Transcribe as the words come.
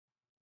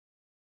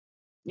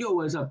Yo,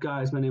 what is up,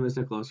 guys? My name is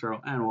Nicholas Earl,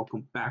 and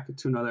welcome back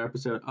to another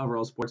episode of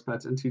Earl Sports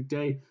Bets. And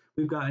today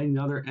we've got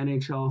another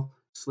NHL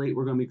slate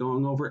we're going to be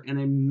going over and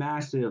a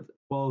massive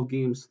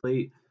 12-game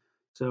slate.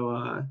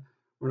 So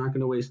we're not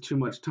going to waste too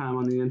much time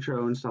on the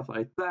intro and stuff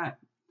like that.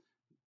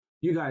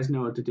 You guys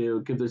know what to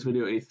do. Give this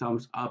video a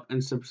thumbs up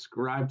and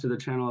subscribe to the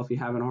channel if you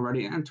haven't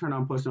already, and turn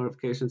on post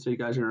notifications so you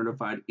guys are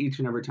notified each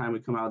and every time we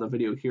come out with a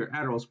video here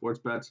at Earl Sports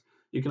Bets.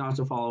 You can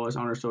also follow us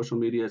on our social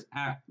medias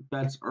at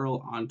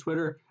BetsEarl on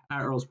Twitter,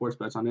 at Earl Sports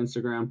Bets on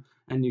Instagram,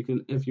 and you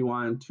can, if you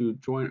want to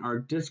join our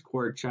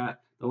Discord chat,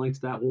 the link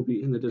to that will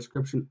be in the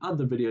description of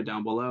the video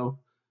down below.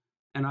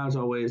 And as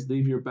always,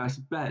 leave your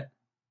best bet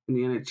in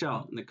the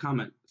NHL in the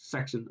comment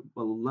section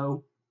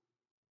below.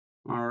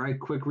 All right,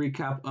 quick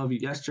recap of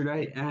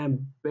yesterday,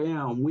 and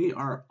bam, we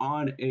are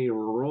on a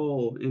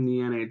roll in the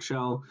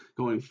NHL,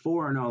 going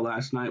 4-0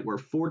 last night. We're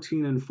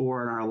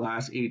 14-4 in our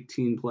last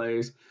 18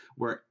 plays.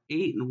 We're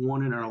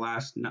 8-1 in our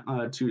last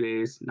 2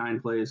 days, 9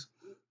 plays.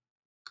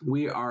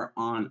 We are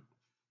on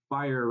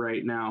fire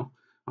right now.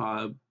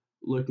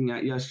 Looking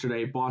at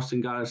yesterday, Boston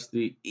got us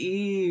the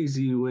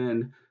easy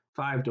win,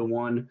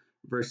 5-1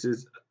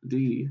 versus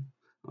the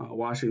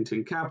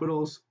Washington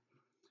Capitals.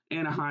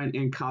 Anaheim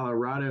and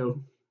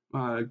Colorado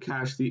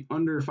cashed the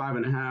under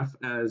 5.5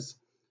 as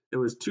it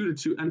was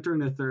 2-2 entering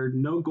the third,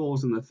 no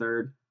goals in the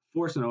third,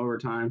 forcing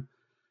overtime.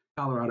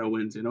 Colorado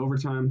wins in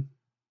overtime.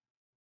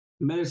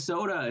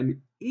 Minnesota,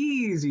 an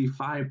easy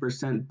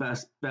 5%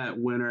 best bet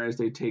winner as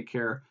they take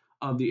care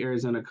of the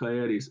Arizona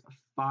Coyotes,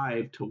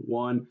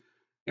 5-1.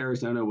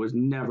 Arizona was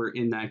never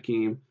in that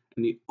game,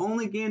 and the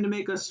only game to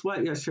make us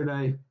sweat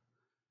yesterday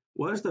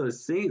was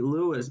those St.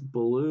 Louis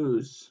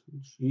Blues.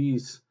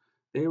 Jeez,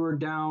 they were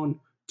down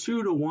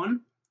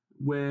 2-1.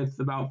 With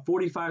about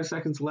 45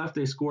 seconds left,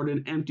 they scored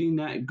an empty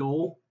net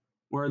goal,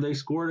 where they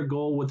scored a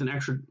goal with an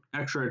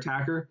extra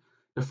attacker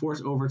to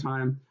force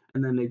overtime,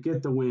 and then they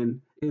get the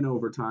win in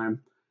overtime.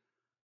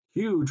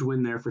 Huge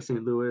win there for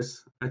St.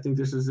 Louis. I think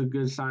this is a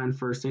good sign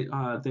for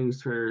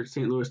things for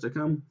St. Louis to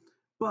come.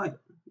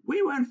 But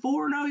we went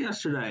 4-0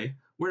 yesterday.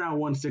 We're now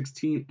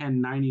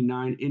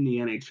 116-99 in the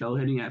NHL,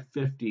 hitting at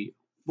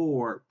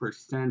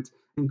 54%,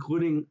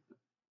 including a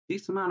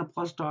decent amount of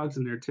plus dogs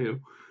in there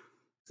too.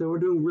 So we're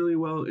doing really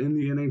well in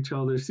the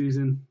NHL this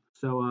season.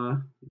 So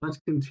let's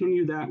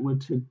continue that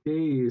with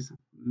today's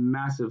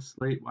massive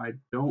slate. Why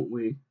don't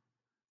we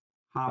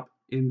hop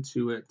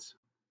into it?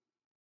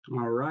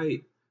 All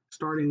right.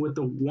 Starting with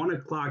the 1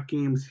 o'clock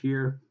games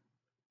here.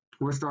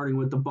 We're starting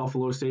with the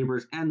Buffalo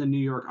Sabres and the New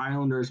York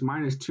Islanders.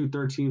 Minus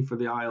 213 for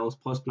the Isles,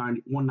 plus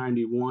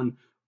 191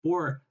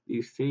 for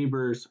the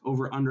Sabres.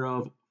 Over under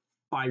of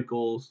 5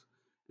 goals.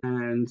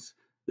 And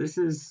this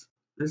is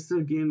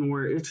a game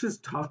where it's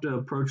just tough to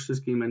approach this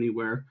game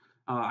anywhere.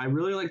 I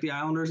really like the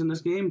Islanders in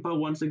this game, but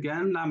once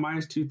again, that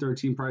minus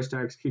 213 price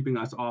tag is keeping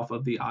us off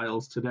of the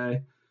Isles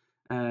today.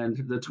 And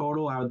the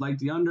total, I would like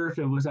the under if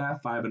it was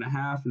at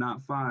 5.5,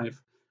 not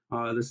 5.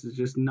 This is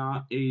just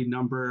not a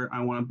number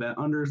I want to bet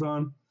unders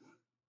on.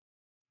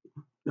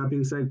 That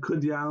being said,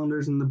 could the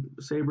Islanders and the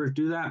Sabres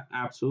do that?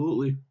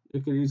 Absolutely.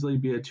 It could easily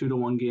be a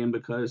 2-1 game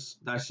because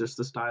that's just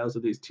the styles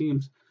of these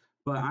teams.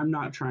 But I'm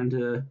not trying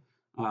to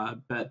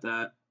bet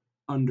that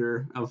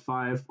under of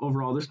 5.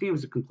 Overall, this game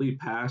is a complete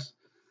pass.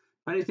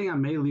 If anything, I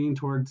may lean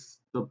towards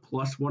the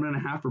plus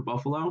 1.5 for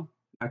Buffalo.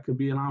 That could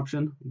be an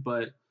option,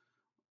 but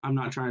I'm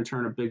not trying to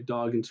turn a big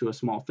dog into a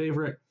small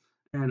favorite,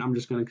 and I'm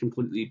just going to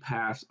completely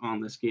pass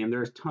on this game.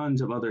 There's tons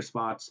of other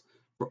spots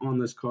on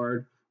this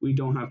card. We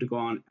don't have to go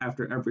on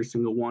after every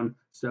single one.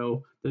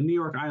 So the New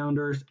York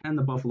Islanders and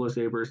the Buffalo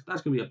Sabres,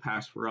 that's going to be a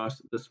pass for us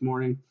this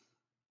morning.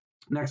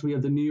 Next, we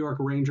have the New York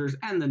Rangers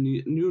and the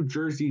New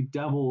Jersey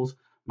Devils.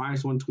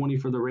 Minus 120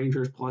 for the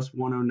Rangers, plus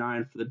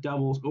 109 for the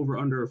Devils, over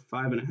under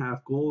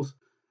 5.5 goals.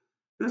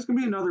 That's going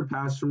to be another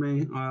pass for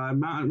me. I'm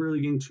not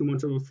really getting too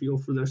much of a feel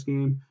for this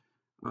game.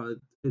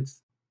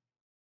 It's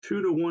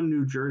 2-1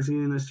 New Jersey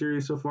in this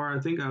series so far. I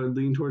think I would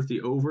lean towards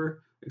the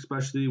over,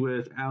 especially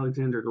with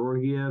Alexander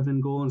Georgiev in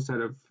goal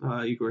instead of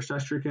Igor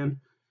Shesterkin.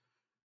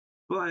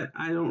 But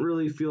I don't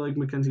really feel like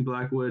Mackenzie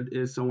Blackwood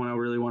is someone I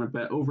really want to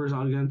bet overs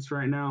against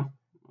right now.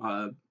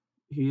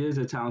 He is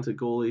a talented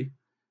goalie.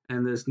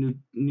 And this New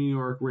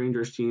York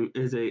Rangers team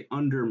is a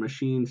under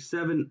machine.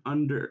 7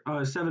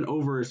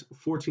 overs,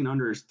 14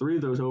 unders. 3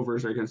 of those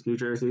overs are against New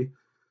Jersey.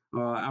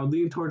 I would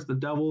lean towards the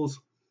Devils,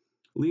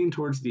 lean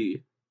towards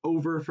the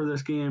over for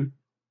this game,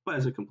 but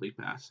it's a complete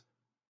pass.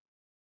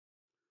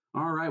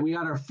 All right, we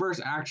got our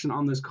first action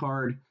on this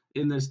card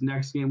in this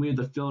next game. We have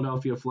the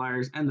Philadelphia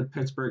Flyers and the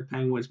Pittsburgh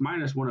Penguins.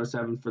 Minus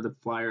 107 for the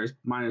Flyers,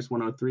 minus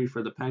 103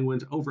 for the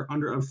Penguins. Over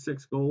under of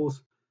 6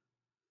 goals.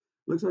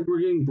 Looks like we're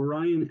getting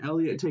Brian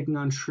Elliott taking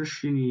on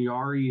Tristan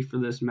Jarry for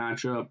this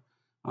matchup.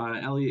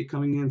 Elliott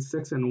coming in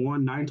 6-1,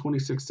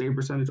 926 save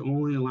percentage,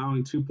 only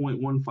allowing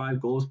 2.15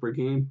 goals per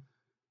game.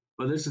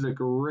 But this is a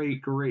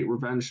great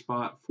revenge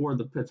spot for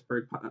the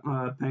Pittsburgh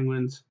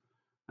Penguins.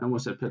 I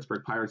almost said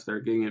Pittsburgh Pirates. They're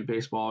getting in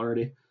baseball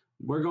already.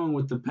 We're going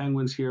with the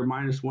Penguins here,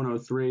 minus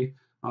 103.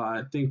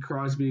 I think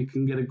Crosby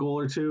can get a goal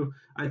or two.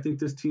 I think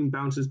this team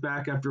bounces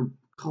back after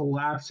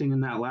collapsing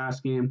in that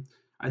last game.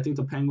 I think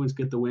the Penguins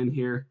get the win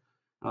here.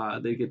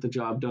 They get the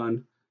job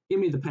done. Give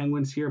me the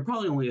Penguins here.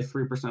 Probably only a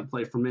 3%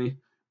 play for me,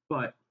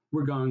 but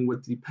we're going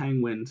with the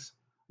Penguins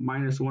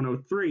minus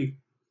 103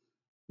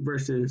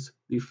 versus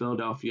the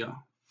Philadelphia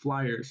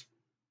Flyers.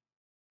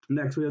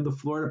 Next, we have the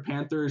Florida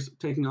Panthers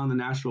taking on the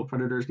Nashville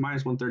Predators,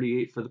 minus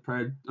 138 for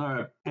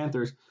the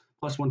Panthers,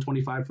 plus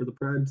 125 for the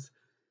Preds.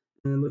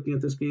 And looking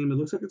at this game, it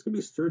looks like it's going to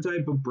be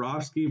Sergei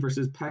Bobrovsky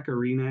versus Pekka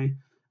Rinne.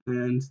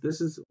 And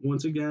this is,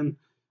 once again,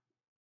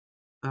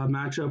 a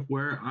matchup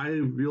where I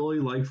really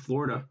like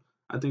Florida.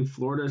 I think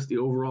Florida is the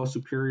overall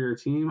superior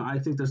team. I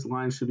think this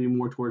line should be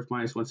more towards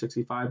minus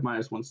 165,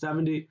 minus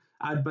 170.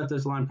 I'd bet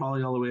this line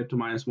probably all the way up to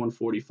minus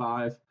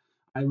 145.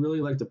 I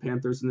really like the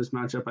Panthers in this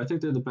matchup. I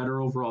think they're the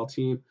better overall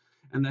team,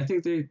 and I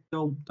think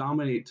they'll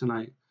dominate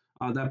tonight.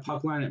 That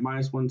puck line at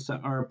minus one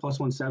or plus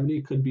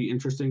 170 could be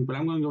interesting, but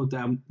I'm going to go with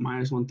that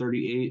minus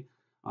 138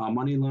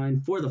 money line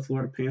for the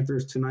Florida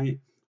Panthers tonight.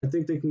 I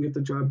think they can get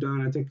the job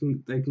done. I think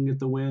they can get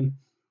the win.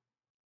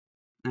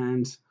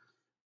 And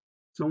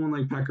someone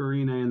like Pekka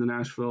Rinne and the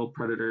Nashville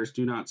Predators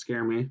do not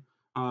scare me.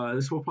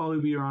 This will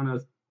probably be around a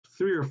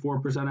 3 or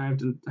 4%.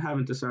 I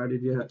haven't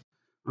decided yet.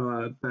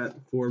 Bet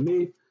for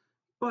me.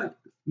 But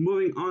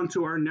moving on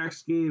to our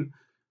next game,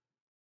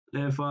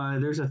 if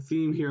there's a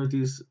theme here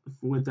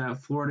with that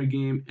Florida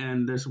game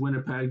and this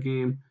Winnipeg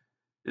game,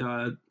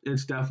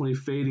 it's definitely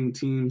fading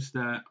teams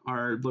that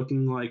are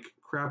looking like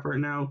crap right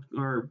now,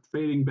 or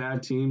fading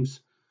bad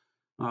teams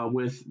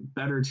with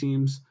better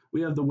teams.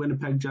 We have the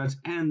Winnipeg Jets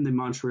and the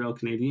Montreal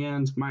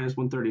Canadiens, minus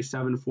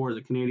 137 for the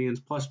Canadiens,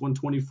 plus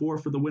 124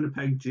 for the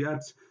Winnipeg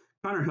Jets.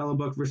 Connor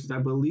Hellebuyck versus, I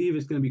believe,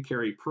 it's going to be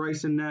Carey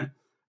Price in net.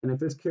 And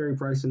if it's Carey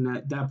Price in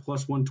net, that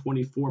plus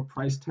 124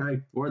 price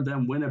tag for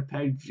them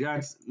Winnipeg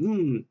Jets,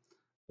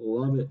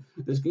 love it.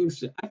 This game,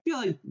 I feel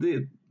like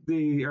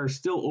they are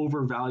still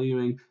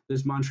overvaluing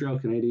this Montreal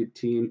Canadiens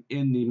team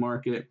in the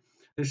market.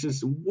 It's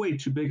just way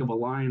too big of a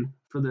line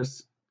for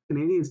this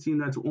Canadiens team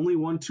that's only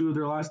won 2 of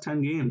their last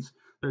 10 games.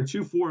 They're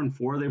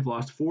 2-4-4. They've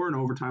lost 4 in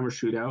overtime or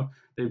shootout.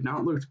 They've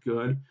not looked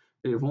good.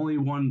 They've only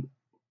won.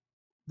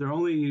 Their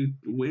only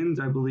wins,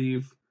 I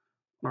believe,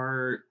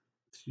 are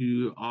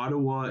to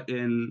Ottawa,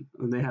 and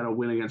they had a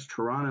win against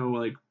Toronto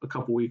like a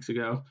couple weeks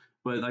ago.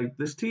 But like,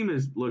 this team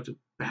has looked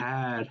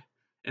bad,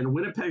 and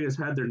Winnipeg has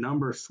had their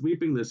number,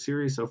 sweeping the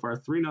series so far,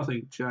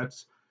 3-0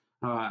 Jets.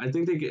 I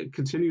think they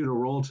continue to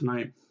roll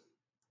tonight.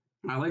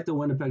 I like the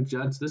Winnipeg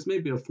Jets. This may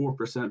be a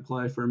 4%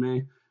 play for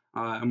me.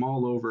 I'm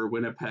all over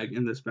Winnipeg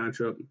in this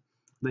matchup.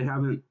 They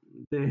haven't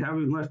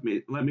let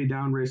me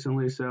down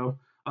recently, so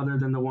other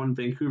than the one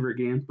Vancouver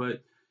game,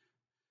 but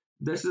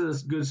this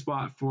is a good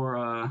spot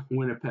for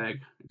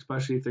Winnipeg,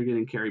 especially if they're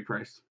getting Carey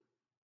Price.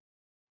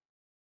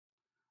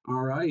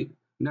 All right,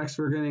 next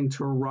we're getting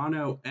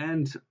Toronto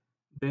and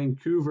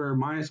Vancouver,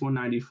 minus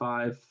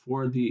 195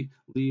 for the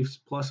Leafs,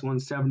 plus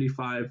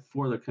 175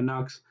 for the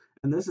Canucks.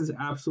 And this is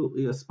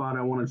absolutely a spot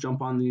I want to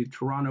jump on the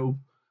Toronto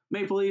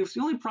Maple Leafs.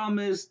 The only problem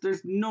is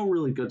there's no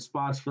really good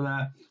spots for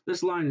that.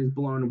 This line is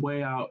blown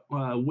way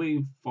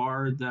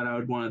far that I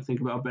would want to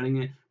think about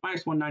betting it.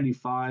 Minus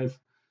 195.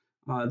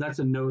 That's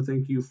a no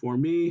thank you for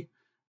me.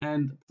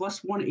 And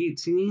plus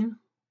 118.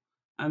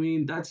 I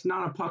mean, that's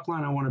not a puck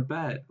line I want to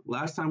bet.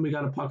 Last time we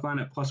got a puck line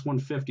at plus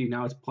 150.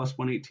 Now it's plus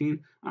 118.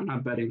 I'm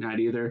not betting that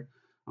either.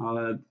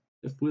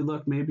 If we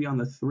look maybe on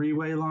the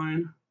three-way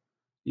line,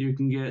 you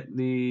can get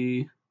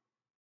them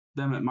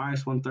at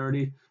minus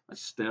 130. But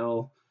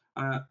still,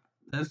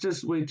 that's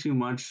just way too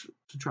much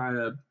to try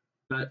to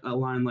bet a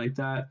line like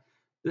that.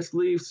 This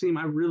Leafs team,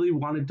 I really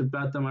wanted to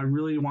bet them. I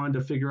really wanted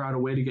to figure out a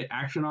way to get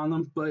action on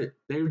them, but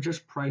they were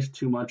just priced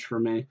too much for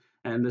me.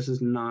 And this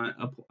is not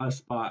a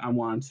spot I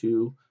want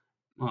to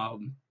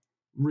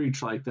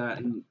reach like that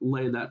and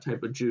lay that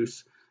type of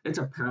juice. It's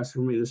a pass for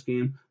me, this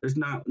game. There's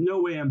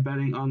no way I'm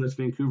betting on this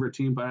Vancouver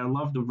team, but I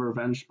love the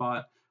revenge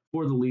spot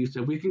for the Leafs.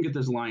 If we can get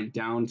this line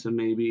down to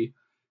maybe,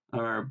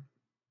 or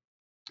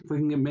if we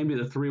can get maybe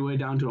the three-way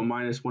down to a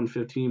minus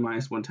 115,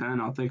 minus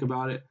 110, I'll think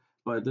about it.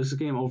 But this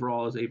game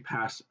overall is a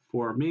pass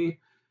for me.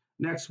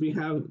 Next, we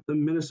have the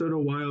Minnesota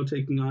Wild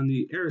taking on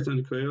the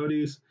Arizona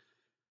Coyotes.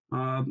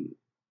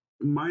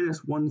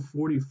 Minus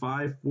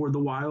 145 for the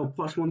Wild,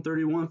 plus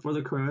 131 for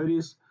the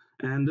Coyotes.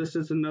 And this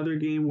is another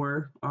game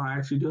where I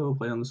actually do have a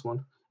play on this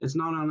one. It's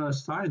not on the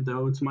side,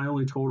 though. It's my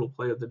only total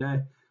play of the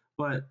day.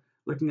 But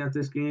looking at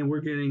this game,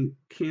 we're getting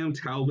Cam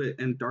Talbot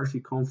and Darcy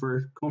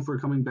Comfort.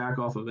 Comfort coming back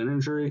off of an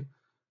injury.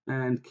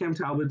 And Cam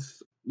Talbot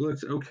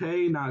looks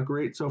okay, not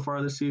great so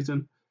far this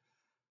season.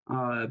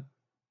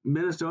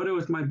 Minnesota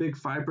was my big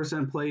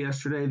 5% play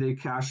yesterday. They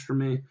cashed for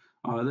me.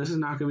 This is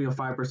not going to be a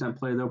 5%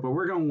 play, though, but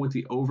we're going with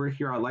the over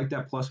here. I like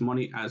that plus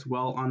money as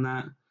well on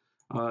that.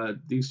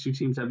 These two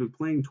teams have been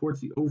playing towards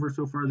the over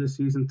so far this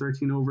season.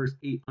 13 overs,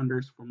 8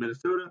 unders for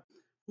Minnesota.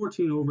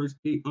 14 overs,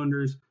 8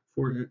 unders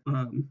for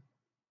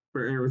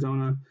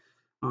Arizona.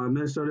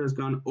 Minnesota has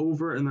gone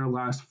over in their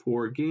last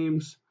 4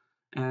 games,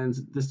 and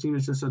this team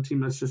is just a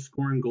team that's just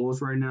scoring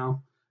goals right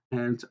now.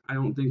 And I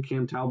don't think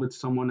Cam Talbot's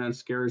someone that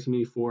scares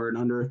me for an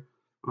under.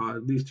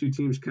 These two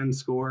teams can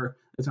score.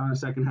 It's on the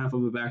second half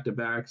of a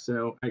back-to-back,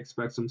 so I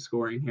expect some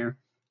scoring here.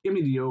 Give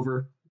me the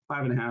over,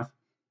 5.5.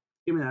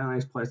 Give me that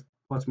nice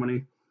plus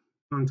money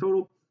on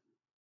total,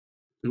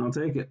 and I'll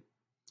take it.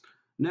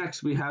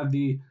 Next, we have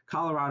the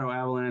Colorado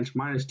Avalanche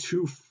minus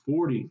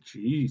 240.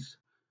 Jeez.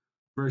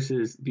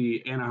 Versus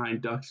the Anaheim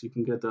Ducks. You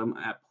can get them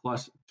at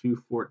plus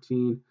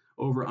 214,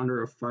 over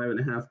under of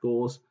 5.5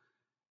 goals.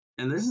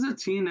 And this is a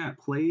team that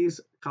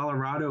plays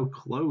Colorado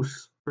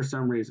close for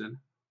some reason.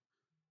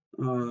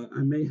 I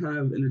may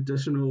have an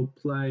additional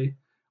play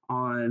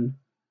on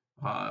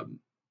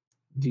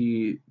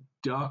the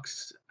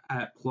Ducks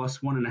at plus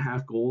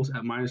 1.5 goals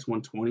at minus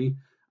 120.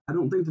 I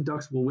don't think the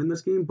Ducks will win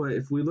this game, but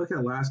if we look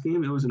at last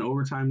game, it was an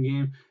overtime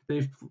game.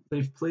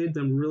 They've played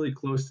them really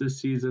close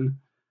this season.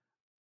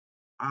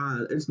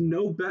 It's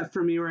no bet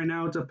for me right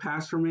now. It's a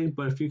pass for me.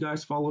 But if you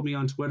guys follow me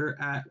on Twitter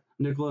at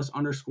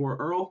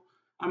Nicholas_Earl,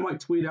 I might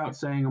tweet out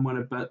saying I'm going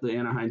to bet the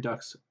Anaheim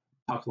Ducks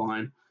puck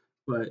line.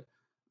 But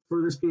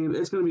for this game,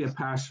 it's going to be a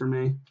pass for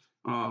me.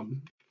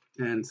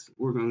 And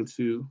we're going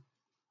to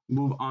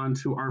move on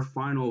to our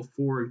final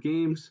 4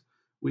 games.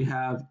 We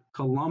have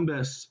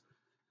Columbus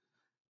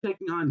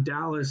taking on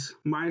Dallas,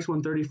 minus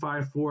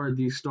 135 for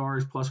the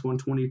Stars, plus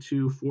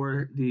 122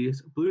 for the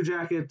Blue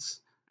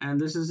Jackets. And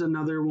this is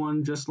another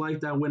one, just like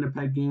that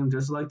Winnipeg game,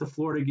 just like the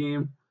Florida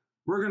game.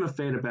 We're going to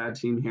fade a bad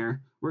team here.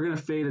 We're going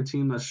to fade a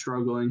team that's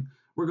struggling.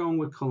 We're going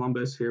with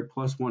Columbus here,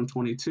 plus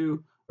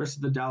 122,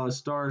 versus the Dallas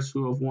Stars,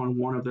 who have won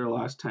 1 of their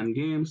last 10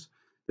 games.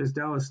 This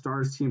Dallas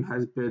Stars team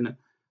has been,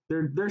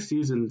 their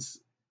season's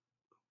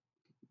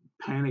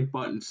panic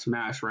button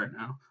smash right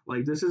now.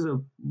 Like, this is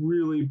a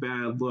really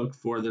bad look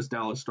for this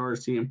Dallas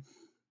Stars team.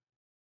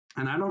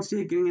 And I don't see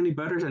it getting any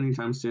better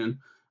anytime soon.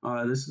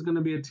 This is going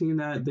to be a team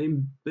that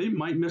they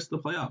might miss the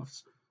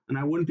playoffs, and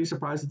I wouldn't be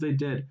surprised if they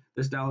did.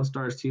 This Dallas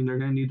Stars team, they're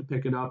going to need to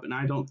pick it up, and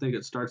I don't think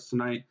it starts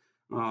tonight.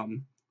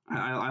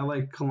 I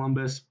like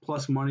Columbus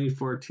plus money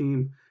for a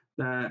team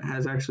that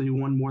has actually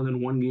won more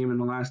than 1 game in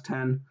the last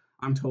 10.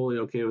 I'm totally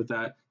okay with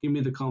that. Give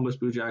me the Columbus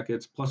Blue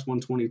Jackets plus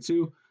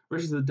 122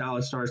 versus the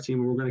Dallas Stars team,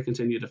 and we're going to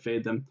continue to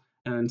fade them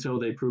until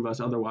they prove us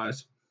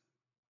otherwise.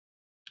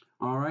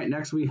 All right,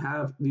 next we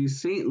have the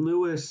St.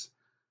 Louis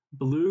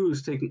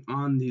Blues taking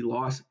on the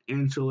Los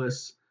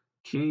Angeles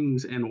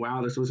Kings. And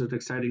wow, this was an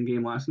exciting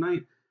game last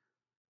night.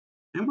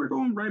 And we're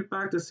going right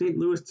back to St.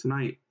 Louis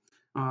tonight.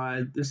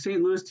 The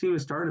St. Louis team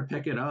is starting to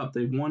pick it up.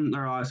 They've won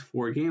their last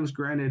 4 games.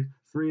 Granted,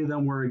 3 of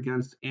them were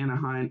against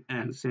Anaheim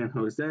and San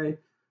Jose.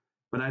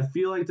 But I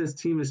feel like this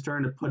team is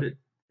starting to put it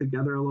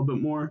together a little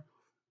bit more.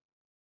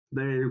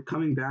 They're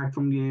coming back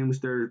from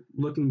games. They're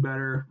looking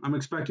better. I'm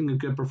expecting a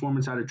good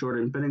performance out of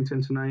Jordan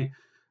Binnington tonight.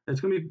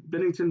 It's going to be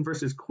Binnington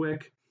versus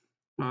Quick.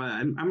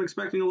 I'm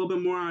expecting a little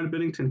bit more out of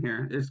Binnington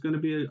here. It's going to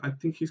be, I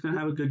think he's going to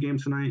have a good game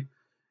tonight.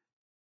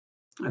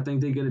 I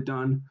think they get it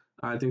done.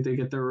 I think they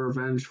get their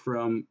revenge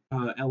from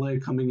LA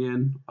coming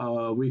in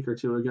a week or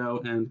 2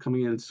 ago and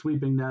coming in and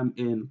sweeping them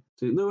in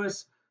St.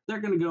 Louis. They're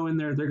going to go in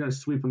there. They're going to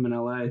sweep them in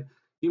LA.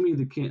 Give me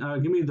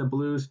the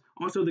Blues.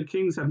 Also, the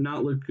Kings have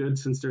not looked good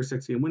since their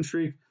 6-game win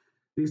streak.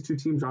 These two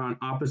teams are on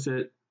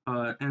opposite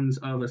ends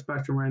of a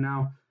spectrum right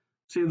now.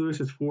 St. Louis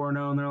is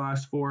 4-0 in their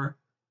last 4.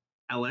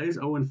 LA is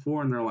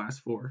 0-4 in their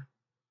last 4.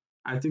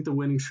 I think the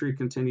winning streak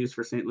continues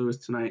for St. Louis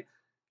tonight.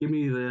 Give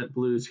me the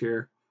Blues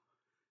here.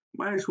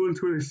 Minus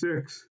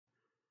 126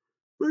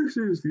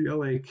 versus the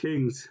LA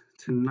Kings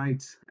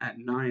tonight at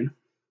 9.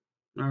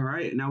 All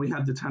right, now we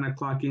have the 10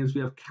 o'clock games.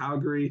 We have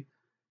Calgary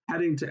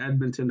heading to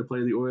Edmonton to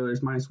play the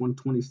Oilers. Minus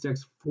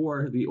 126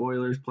 for the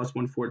Oilers, plus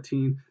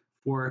 114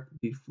 for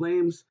the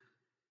Flames.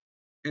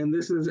 And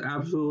this is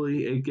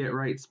absolutely a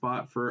get-right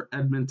spot for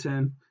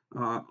Edmonton.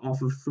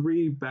 Off of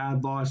 3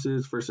 bad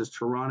losses versus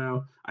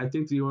Toronto, I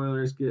think the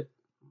Oilers get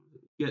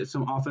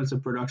some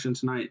offensive production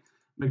tonight.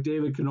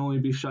 McDavid can only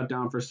be shut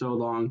down for so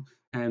long,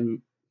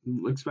 and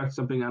expect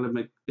something out of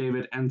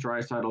McDavid and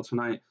Draisaitl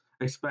tonight.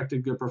 Expect a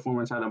good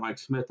performance out of Mike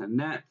Smith and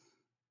net,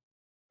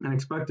 and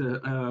expect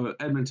a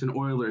Edmonton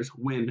Oilers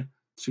win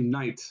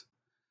tonight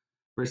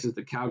versus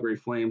the Calgary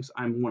Flames.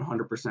 I'm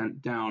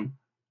 100% down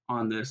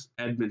on this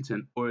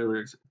Edmonton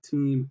Oilers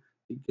team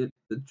to get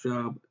the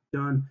job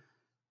done.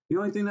 The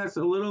only thing that's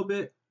a little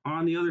bit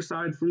on the other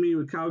side for me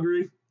with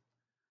Calgary,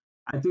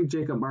 I think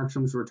Jacob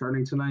Markstrom's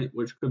returning tonight,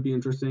 which could be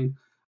interesting.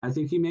 I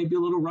think he may be a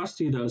little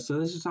rusty, though, so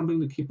this is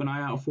something to keep an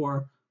eye out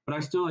for. But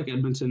I still like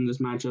Edmonton in this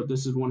matchup.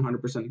 This is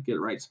 100% a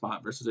get-right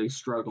spot versus a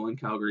struggling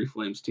Calgary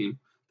Flames team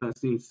that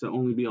seems to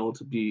only be able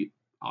to beat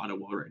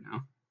Ottawa right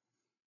now.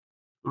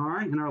 All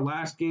right, in our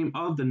last game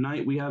of the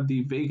night, we have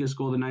the Vegas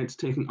Golden Knights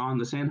taking on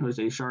the San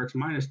Jose Sharks,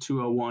 minus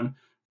 201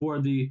 for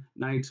the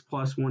Knights,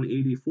 plus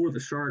 180 for the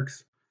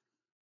Sharks.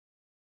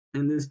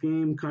 And this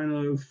game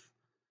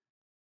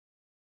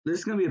this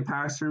is going to be a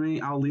pass for me.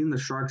 I'll lean the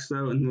Sharks,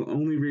 though, and the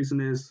only reason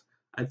is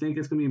I think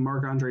it's going to be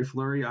Marc-Andre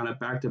Fleury on a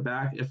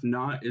back-to-back. If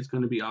not, it's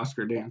going to be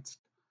Oscar Dansk.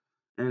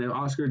 And if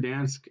Oscar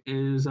Dansk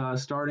is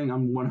starting,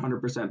 I'm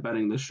 100%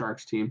 betting the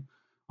Sharks team.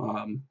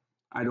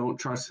 I don't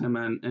trust him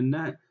in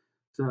net,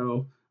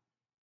 so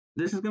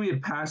This is going to be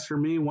a pass for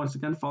me. Once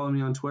again, follow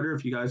me on Twitter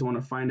if you guys want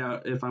to find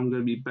out if I'm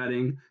going to be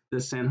betting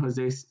the San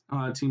Jose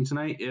team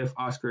tonight. If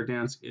Oscar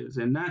Dansk is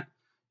in net,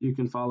 you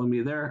can follow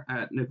me there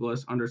at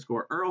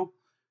Nicholas_Earl.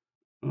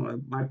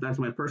 That's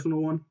my personal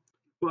one.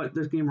 But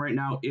this game right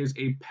now is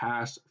a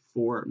pass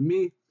for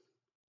me.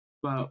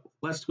 But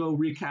let's go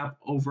recap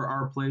over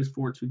our plays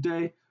for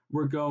today.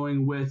 We're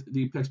going with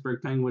the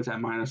Pittsburgh Penguins at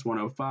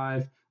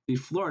 -105, the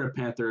Florida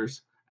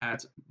Panthers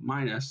at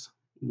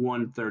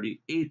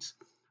 -138.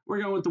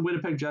 We're going with the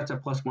Winnipeg Jets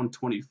at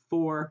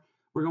 +124.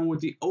 We're going with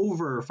the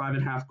over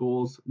 5.5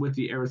 goals with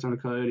the Arizona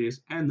Coyotes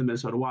and the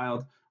Minnesota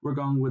Wild. We're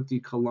going with the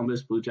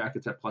Columbus Blue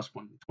Jackets at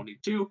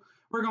 +122.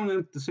 We're going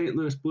with the St.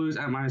 Louis Blues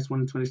at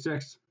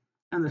 -126,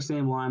 and the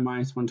same line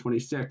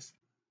 -126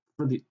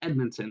 for the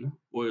Edmonton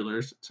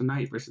Oilers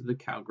tonight versus the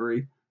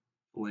Calgary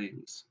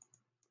Flames.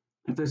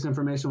 If this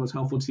information was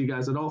helpful to you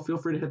guys at all, feel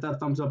free to hit that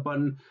thumbs up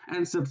button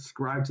and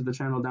subscribe to the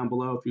channel down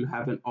below if you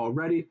haven't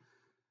already.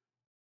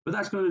 But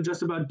that's going to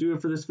just about do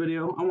it for this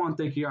video. I want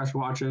to thank you guys for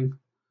watching.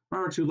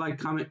 Remember to like,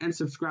 comment, and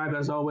subscribe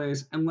as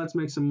always, and let's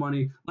make some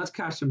money. Let's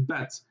cash some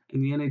bets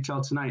in the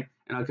NHL tonight,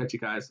 and I'll catch you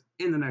guys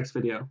in the next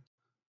video.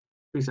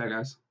 Peace out,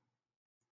 guys.